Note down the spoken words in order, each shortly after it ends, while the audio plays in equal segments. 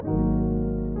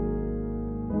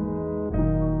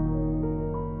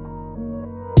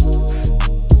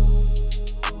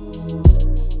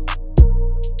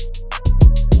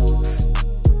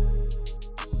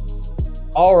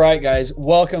All right, guys,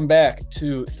 welcome back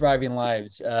to Thriving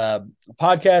Lives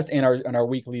podcast and our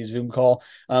weekly Zoom call.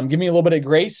 Give me a little bit of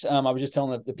grace. I was just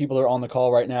telling the people that are on the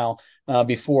call right now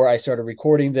before I started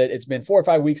recording that it's been 4 or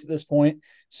 5 weeks at this point,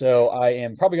 so I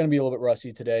am probably going to be a little bit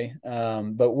rusty today.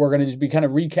 But we're going to just be kind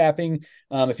of recapping.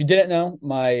 If you didn't know,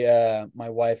 my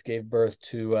wife gave birth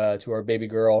to our baby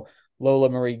girl Lola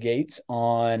Marie Gates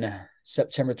on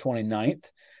September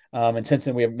 29th. And since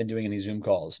then, we haven't been doing any Zoom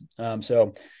calls.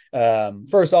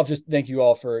 First off, just thank you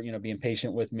all for being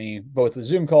patient with me, both with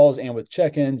Zoom calls and with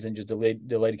check-ins and just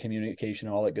delayed communication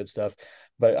and all that good stuff.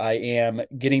 But I am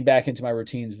getting back into my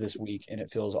routines this week, and it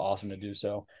feels awesome to do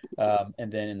so.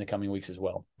 And then in the coming weeks as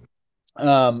well.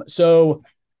 So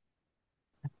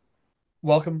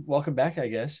welcome back, I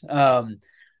guess.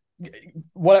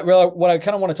 What I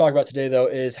kind of want to talk about today, though,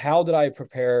 is how did I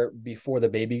prepare before the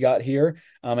baby got here?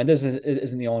 And this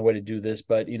isn't the only way to do this,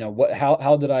 but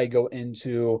how did I go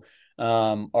into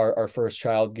our first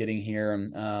child getting here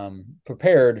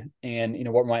prepared, and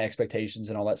what were my expectations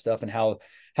and all that stuff, and how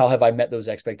have I met those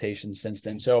expectations since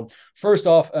then? So first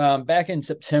off, back in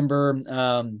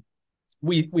September,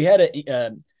 we had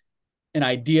an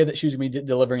idea that she was going to be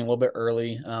delivering a little bit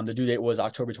early. The due date was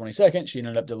October 22nd. She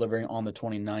ended up delivering on the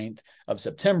 29th of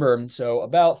September. So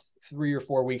about 3 or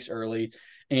 4 weeks early.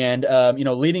 And,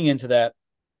 leading into that,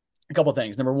 a couple of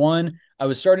things. Number one, I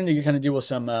was starting to kind of deal with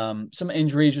some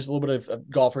injuries, just a little bit of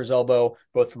golfer's elbow,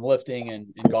 both from lifting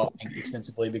and golfing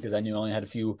extensively, because I knew I only had a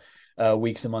few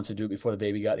weeks and months to do it before the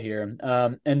baby got here.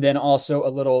 And then also a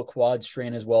little quad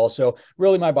strain as well. So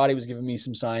really my body was giving me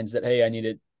some signs that, hey, I need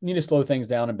to slow things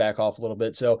down and back off a little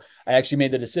bit. So I actually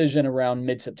made the decision around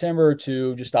mid-September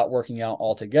to just stop working out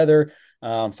altogether,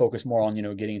 focus more on,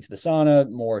 getting into the sauna,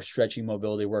 more stretching,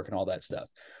 mobility work, and all that stuff.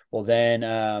 Well, then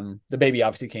the baby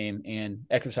obviously came, and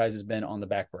exercise has been on the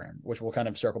back burner, which we'll kind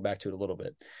of circle back to it a little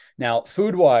bit. Now,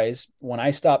 food-wise, when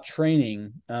I stopped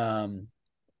training,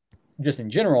 just in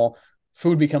general,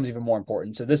 food becomes even more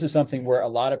important. So this is something where a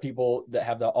lot of people that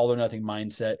have the all or nothing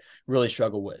mindset really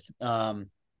struggle with.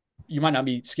 You might not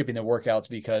be skipping the workouts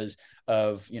because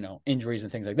of, injuries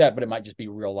and things like that, but it might just be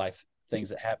real life things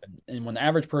that happen. And when the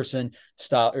average person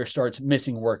starts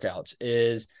missing workouts,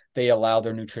 is they allow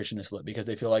their nutrition to slip, because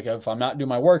they feel like, if I'm not doing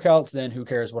my workouts, then who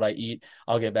cares what I eat?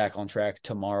 I'll get back on track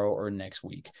tomorrow or next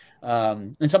week.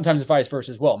 And sometimes vice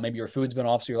versa as well. Maybe your food's been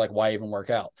off, so you're like, why even work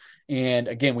out? And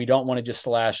again, we don't want to just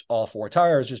slash all 4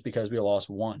 tires just because we lost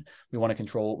one. We want to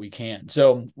control what we can.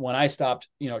 So when I stopped,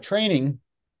 training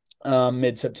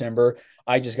mid-September,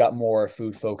 I just got more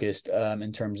food focused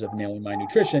in terms of nailing my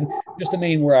nutrition, just to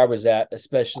maintain where I was at,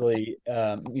 especially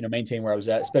maintain where I was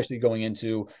at, especially going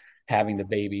into having the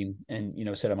baby,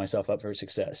 and setting myself up for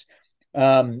success.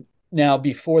 Now,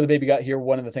 before the baby got here,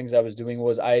 one of the things I was doing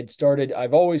was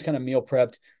I've always kind of meal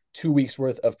prepped 2 weeks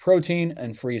worth of protein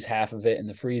and freeze half of it in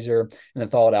the freezer, and then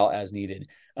thaw it out as needed.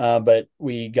 But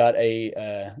we got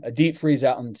a deep freeze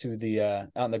out in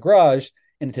the garage,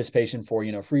 in anticipation for,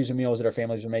 freezer meals that our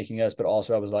families were making us. But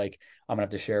also I was like, I'm gonna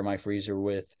have to share my freezer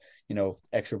with,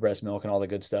 extra breast milk and all the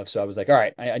good stuff. So I was like, all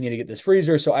right, I need to get this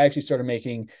freezer. So I actually started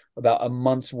making about a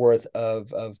month's worth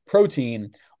of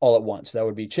protein all at once. So that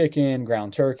would be chicken,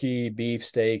 ground turkey, beef,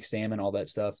 steak, salmon, all that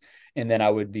stuff. And then I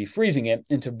would be freezing it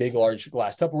into big, large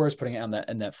glass Tupperwares, putting it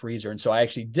in that freezer. And so I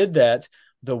actually did that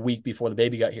the week before the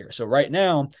baby got here. So right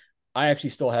now, I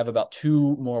actually still have about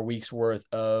 2 more weeks worth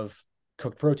of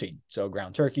cooked protein. So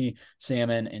ground turkey,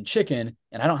 salmon, and chicken,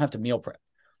 and I don't have to meal prep.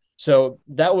 So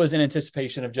that was in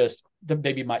anticipation of just the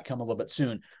baby might come a little bit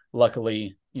soon.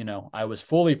 Luckily, I was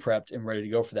fully prepped and ready to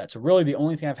go for that. So really the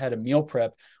only thing I've had a meal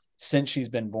prep since she's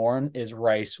been born is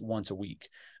rice once a week.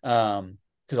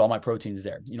 Because all my protein's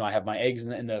there. I have my eggs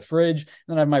in the fridge, and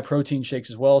then I have my protein shakes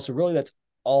as well. So really that's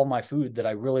all my food that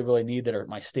I really, really need, that are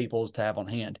my staples to have on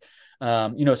hand.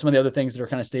 Some of the other things that are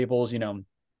kind of staples,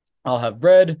 I'll have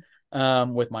bread,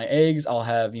 with my eggs. I'll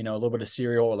have, a little bit of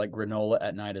cereal or like granola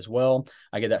at night as well.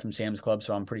 I get that from Sam's Club,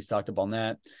 so I'm pretty stocked up on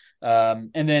that.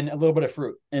 And then a little bit of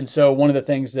fruit. And so one of the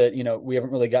things that, we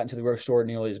haven't really gotten to the grocery store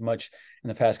nearly as much in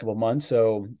the past couple of months.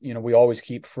 So, we always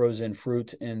keep frozen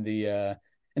fruit in the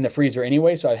freezer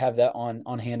anyway. So I have that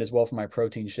on hand as well for my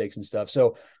protein shakes and stuff.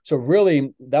 So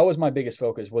really that was my biggest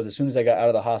focus, was as soon as I got out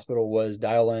of the hospital, was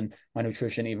dial in my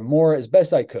nutrition even more as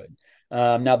best I could.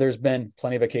 Now there's been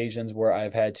plenty of occasions where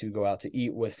I've had to go out to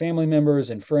eat with family members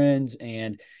and friends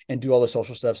and do all the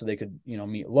social stuff so they could,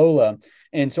 meet Lola.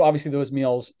 And so obviously those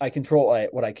meals, I control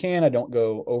what I can. I don't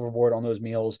go overboard on those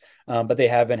meals. But they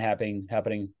have been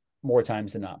happening more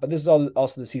times than not. But this is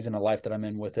also the season of life that I'm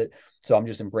in with it. So I'm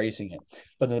just embracing it.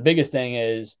 But then the biggest thing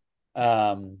is,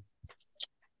 I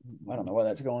don't know why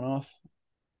that's going off.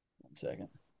 second.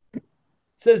 It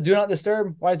says do not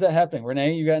disturb. Why is that happening?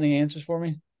 Renee, you got any answers for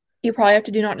me? You probably have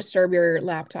to do not disturb your Oh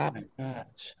laptop. my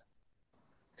gosh.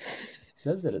 It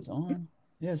says that it's on.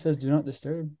 Yeah, it says do not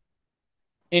disturb.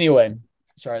 Anyway,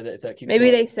 sorry that if that keeps Maybe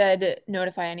going. they said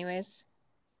notify anyways.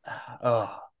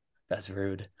 Oh, that's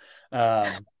rude.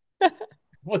 Um,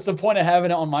 what's the point of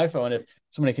having it on my phone if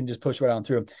somebody can just push right on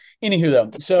through? Anywho,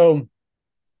 though,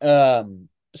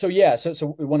 so yeah,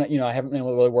 so we want to, I haven't been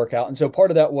able to really work out, and so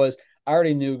part of that was I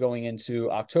already knew going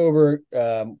into October,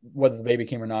 whether the baby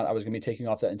came or not, I was going to be taking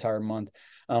off that entire month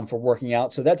for working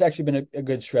out. So that's actually been a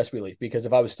good stress relief because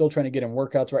if I was still trying to get in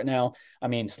workouts right now, I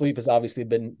mean, sleep has obviously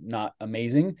been not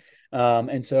amazing.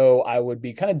 And so I would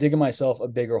be kind of digging myself a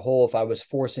bigger hole if I was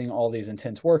forcing all these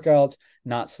intense workouts,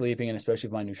 not sleeping, and especially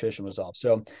if my nutrition was off.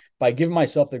 So by giving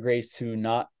myself the grace to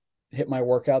not hit my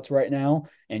workouts right now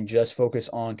and just focus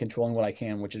on controlling what I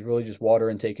can, which is really just water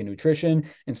intake and nutrition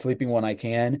and sleeping when I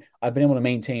can, I've been able to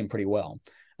maintain pretty well.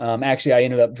 Actually, I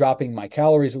ended up dropping my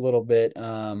calories a little bit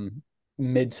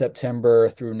mid September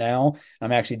through now.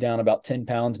 I'm actually down about 10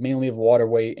 pounds, mainly of water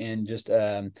weight and just,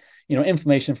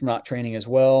 inflammation from not training as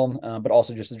well, but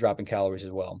also just a drop in calories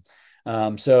as well.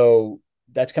 So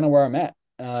that's kind of where I'm at.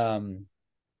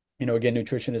 Again,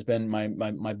 nutrition has been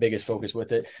my biggest focus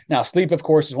with it. Now, sleep, of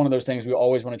course, is one of those things we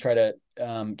always want to try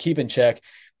to keep in check.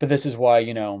 But this is why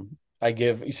I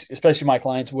give, especially my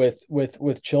clients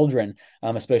with children,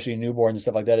 especially newborns and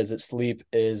stuff like that, is that sleep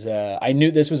is. I knew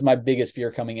this was my biggest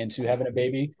fear coming into having a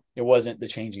baby. It wasn't the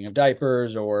changing of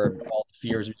diapers or all the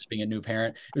fears of just being a new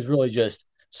parent. It was really just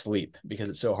sleep because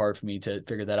it's so hard for me to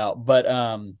figure that out. But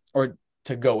or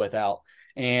to go without.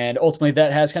 And ultimately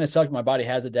that has kind of sucked. My body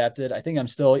has adapted. I think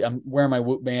I'm wearing my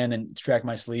Whoop band and track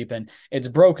my sleep, and it's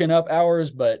broken up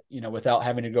hours, but without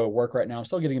having to go to work right now, I'm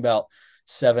still getting about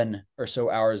 7 or so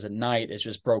hours a night. It's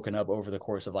just broken up over the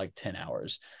course of like 10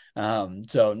 hours.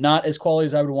 So not as quality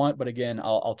as I would want, but again,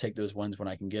 I'll take those ones when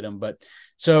I can get them. But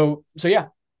so yeah,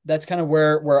 that's kind of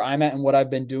where I'm at and what I've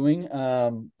been doing.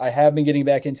 I have been getting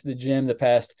back into the gym the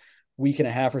past week and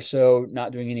a half or so,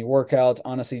 not doing any workouts,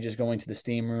 honestly, just going to the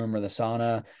steam room or the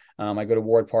sauna. I go to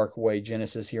Ward Parkway,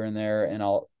 Genesis here and there, and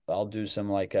I'll do some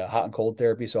like hot and cold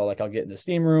therapy. So I'll get in the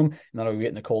steam room and then I'll get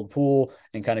in the cold pool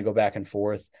and kind of go back and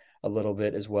forth a little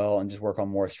bit as well and just work on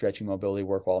more stretching mobility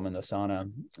work while I'm in the sauna.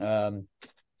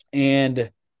 And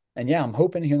yeah, I'm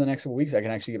hoping here in the next couple of weeks I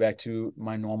can actually get back to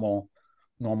my normal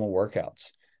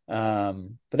workouts.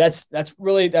 But that's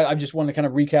really, I just wanted to kind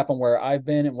of recap on where I've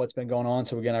been and what's been going on.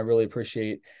 So again, I really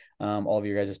appreciate all of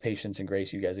your guys' patience and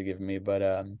grace you guys have given me. But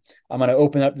I'm going to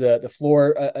open up the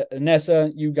floor.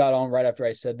 Anessa, you got on right after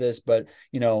I said this, but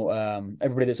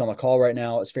everybody that's on the call right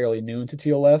now is fairly new to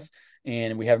TLF,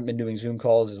 and we haven't been doing Zoom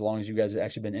calls as long as you guys have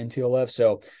actually been in TLF.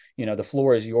 So the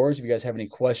floor is yours. If you guys have any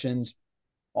questions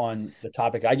on the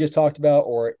topic I just talked about,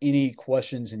 or any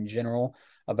questions in general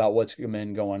about what's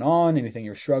been going on, anything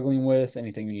you're struggling with,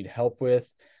 anything you need help with,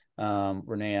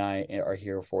 Renee and I are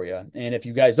here for you. And if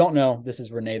you guys don't know, this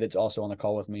is Renee that's also on the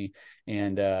call with me,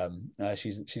 and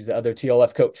she's the other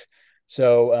TLF coach.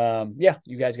 So yeah,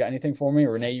 you guys got anything for me?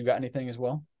 Or Renee, you got anything as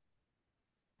well?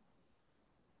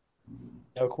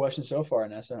 No questions so far,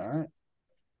 Anessa. All right.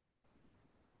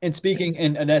 And speaking,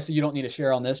 and Anessa, you don't need to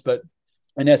share on this, but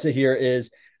Anessa here is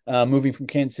moving from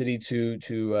Kansas City to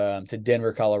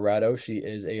Denver, Colorado. She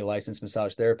is a licensed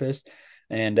massage therapist,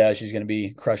 and she's going to be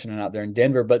crushing it out there in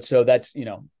Denver. But so that's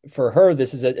for her,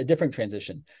 this is a different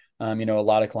transition. A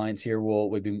lot of clients here will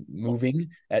be moving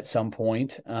at some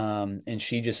point, and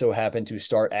she just so happened to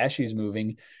start as she's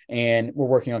moving, and we're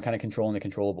working on kind of controlling the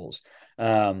controllables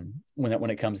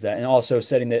when it comes to that, and also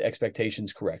setting the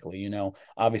expectations correctly.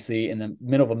 Obviously in the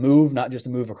middle of a move, not just a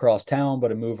move across town,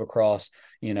 but a move across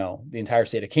the entire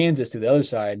state of Kansas to the other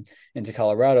side into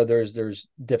Colorado. There's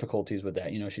difficulties with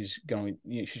that. She's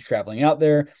traveling out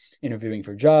there, interviewing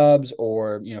for jobs,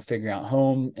 or figuring out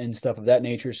home and stuff of that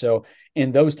nature. So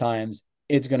in those times,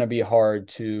 it's going to be hard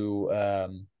to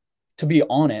be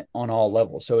on it on all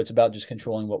levels. So it's about just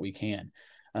controlling what we can.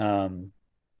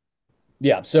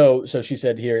 Yeah. So she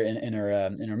said here in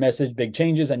her message, big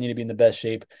changes. I need to be in the best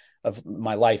shape of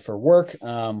my life for work,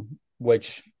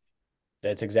 which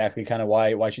that's exactly kind of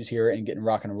why she's here and getting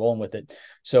rocking and rolling with it.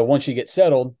 So once she gets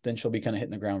settled, then she'll be kind of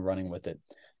hitting the ground running with it.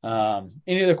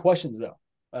 Any other questions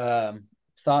though?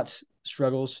 Thoughts,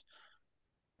 struggles,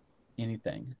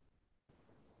 anything?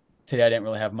 Today I didn't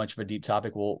really have much of a deep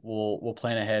topic. We'll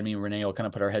plan ahead. Me and Renee will kind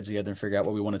of put our heads together and figure out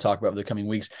what we want to talk about for the coming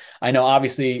weeks. I know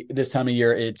obviously this time of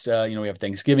year it's we have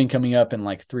Thanksgiving coming up in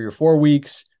like 3 or 4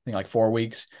 weeks. I think like 4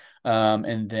 weeks.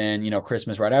 And then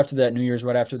Christmas right after that, New Year's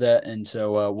right after that. And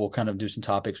so we'll kind of do some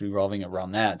topics revolving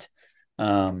around that.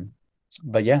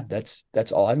 But yeah, that's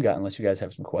all I've got, unless you guys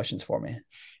have some questions for me.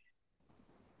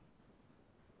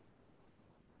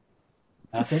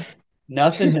 Nothing,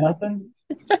 nothing.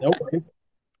 No worries.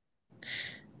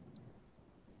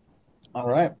 All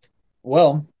right.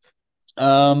 Well,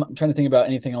 I'm trying to think about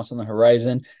anything else on the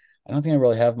horizon. I don't think I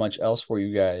really have much else for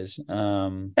you guys.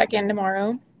 Check in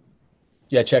tomorrow.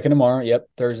 Yeah, check in tomorrow. Yep,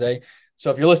 Thursday. So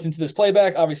if you're listening to this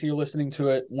playback, obviously you're listening to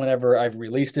it whenever I've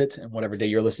released it and whatever day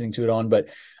you're listening to it on. But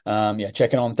yeah,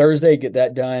 check in on Thursday, get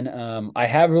that done. I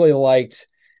have really liked.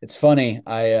 It's funny.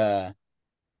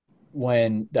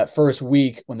 When that first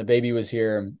week when the baby was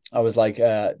here, I was like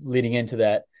leading into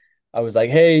that. I was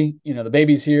like, hey, the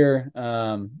baby's here.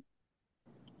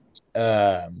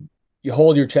 You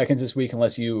hold your check-ins this week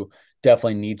unless you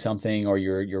definitely need something or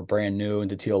you're brand new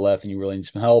into TLF and you really need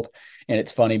some help. And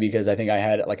it's funny because I think I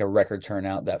had like a record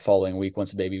turnout that following week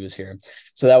once the baby was here.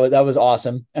 So that was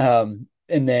awesome. And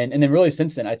then really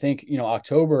since then, I think,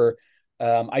 October,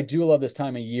 I do love this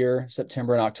time of year,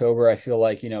 September and October. I feel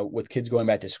like, with kids going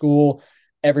back to school,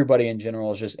 everybody in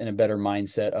general is just in a better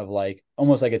mindset of like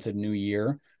almost like it's a new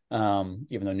year.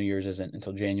 Even though New Year's isn't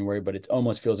until January, but it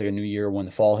almost feels like a new year when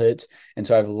the fall hits. And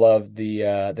so I've loved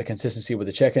the consistency with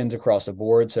the check-ins across the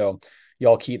board. So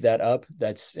y'all keep that up.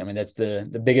 That's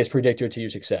the biggest predictor to your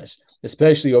success,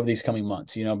 especially over these coming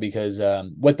months. Because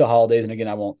with the holidays, and again,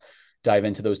 I won't dive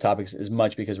into those topics as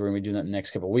much because we're going to be doing that in the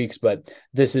next couple of weeks. But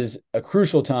this is a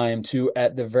crucial time to,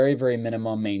 at the very, very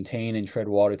minimum, maintain and tread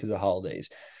water through the holidays.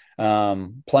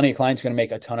 Plenty of clients are going to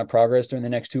make a ton of progress during the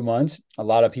next 2 months. A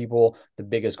lot of people, the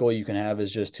biggest goal you can have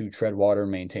is just to tread water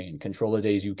and maintain, control the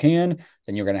days you can.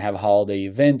 Then you're going to have holiday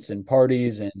events and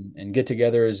parties and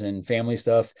get-togethers and family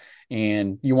stuff,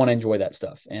 and you want to enjoy that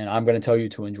stuff. And I'm going to tell you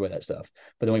to enjoy that stuff.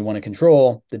 But then we want to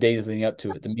control the days leading up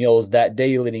to it, the meals that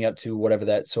day leading up to whatever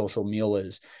that social meal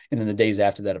is, and then the days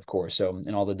after that, of course. So,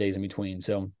 and all the days in between.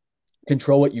 So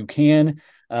control what you can,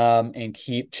 and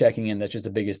keep checking in. That's just the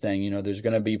biggest thing. There's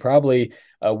going to be probably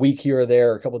a week here or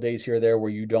there, or a couple of days here or there where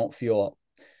you don't feel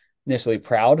necessarily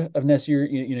proud of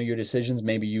necessarily your decisions.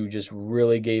 Maybe you just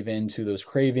really gave in to those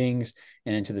cravings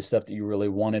and into the stuff that you really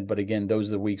wanted. But again, those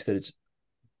are the weeks that it's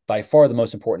by far the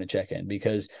most important to check in,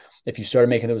 because if you start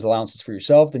making those allowances for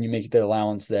yourself, then you make the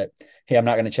allowance that, hey, I'm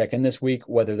not going to check in this week,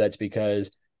 whether that's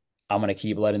because I'm going to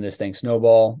keep letting this thing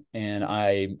snowball and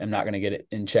I am not going to get it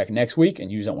in check next week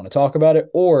and you don't want to talk about it.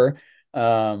 Or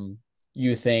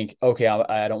you think, okay,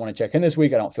 I don't want to check in this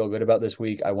week. I don't feel good about this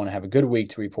week. I want to have a good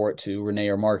week to report to Renee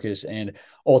or Marcus. And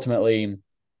ultimately,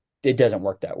 it doesn't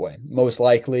work that way. Most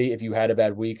likely, if you had a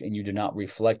bad week and you did not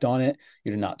reflect on it,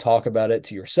 you did not talk about it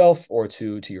to yourself or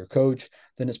to your coach,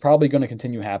 then it's probably going to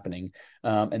continue happening.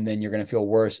 And then you're going to feel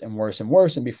worse and worse and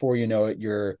worse. And before you know it,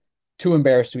 you're too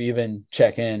embarrassed to even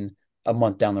check in a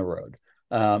month down the road.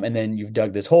 And then you've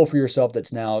dug this hole for yourself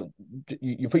that's now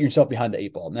you put yourself behind the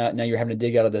eight ball. Now you're having to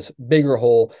dig out of this bigger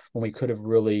hole when we could have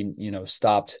really,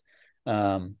 stopped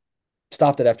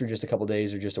it after just a couple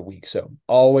days or just a week. So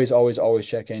always, always, always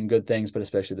check in good things, but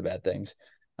especially the bad things.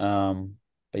 But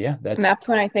yeah, And that's that's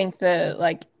when I think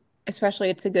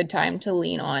especially it's a good time to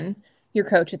lean on your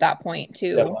coach at that point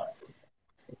to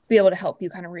be able to help you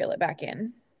kind of reel it back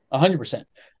in. 100%.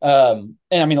 And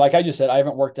I mean, like I just said, I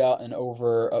haven't worked out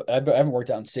I haven't worked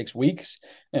out in 6 weeks,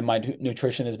 and my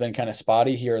nutrition has been kind of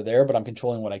spotty here or there, but I'm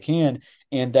controlling what I can.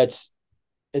 And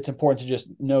it's important to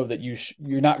just know that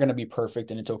you're not going to be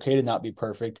perfect, and it's okay to not be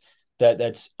perfect.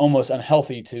 That's almost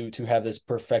unhealthy to have this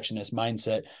perfectionist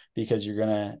mindset, because you're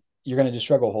gonna just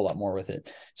struggle a whole lot more with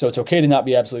it. So it's okay to not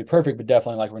be absolutely perfect, but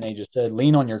definitely, like Renee just said,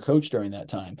 lean on your coach during that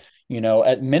time.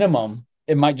 At minimum,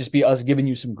 it might just be us giving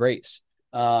you some grace,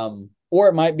 or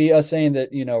it might be us saying that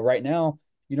right now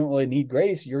you don't really need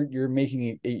grace. You're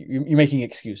making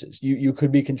excuses. You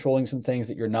could be controlling some things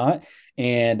that you're not,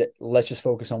 and let's just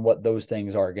focus on what those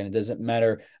things are. Again, it doesn't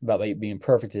matter about being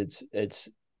perfect. It's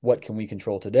what can we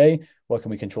control today? What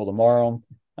can we control tomorrow?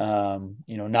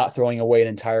 Not throwing away an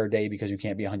entire day because you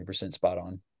can't be 100% spot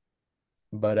on.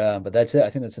 But that's it. I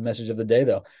think that's the message of the day,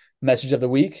 though. Message of the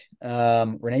week.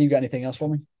 Renee, you got anything else for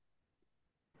me?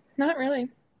 Not really.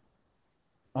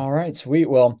 All right, sweet.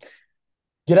 Well,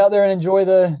 get out there and enjoy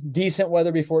the decent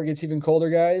weather before it gets even colder,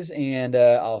 guys. And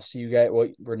I'll see you guys. Well,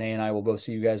 Renee and I will both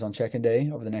see you guys on check-in day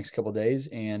over the next couple of days.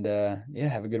 And yeah,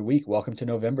 have a good week. Welcome to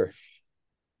November.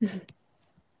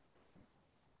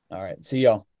 All right, see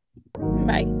y'all.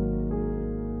 Bye.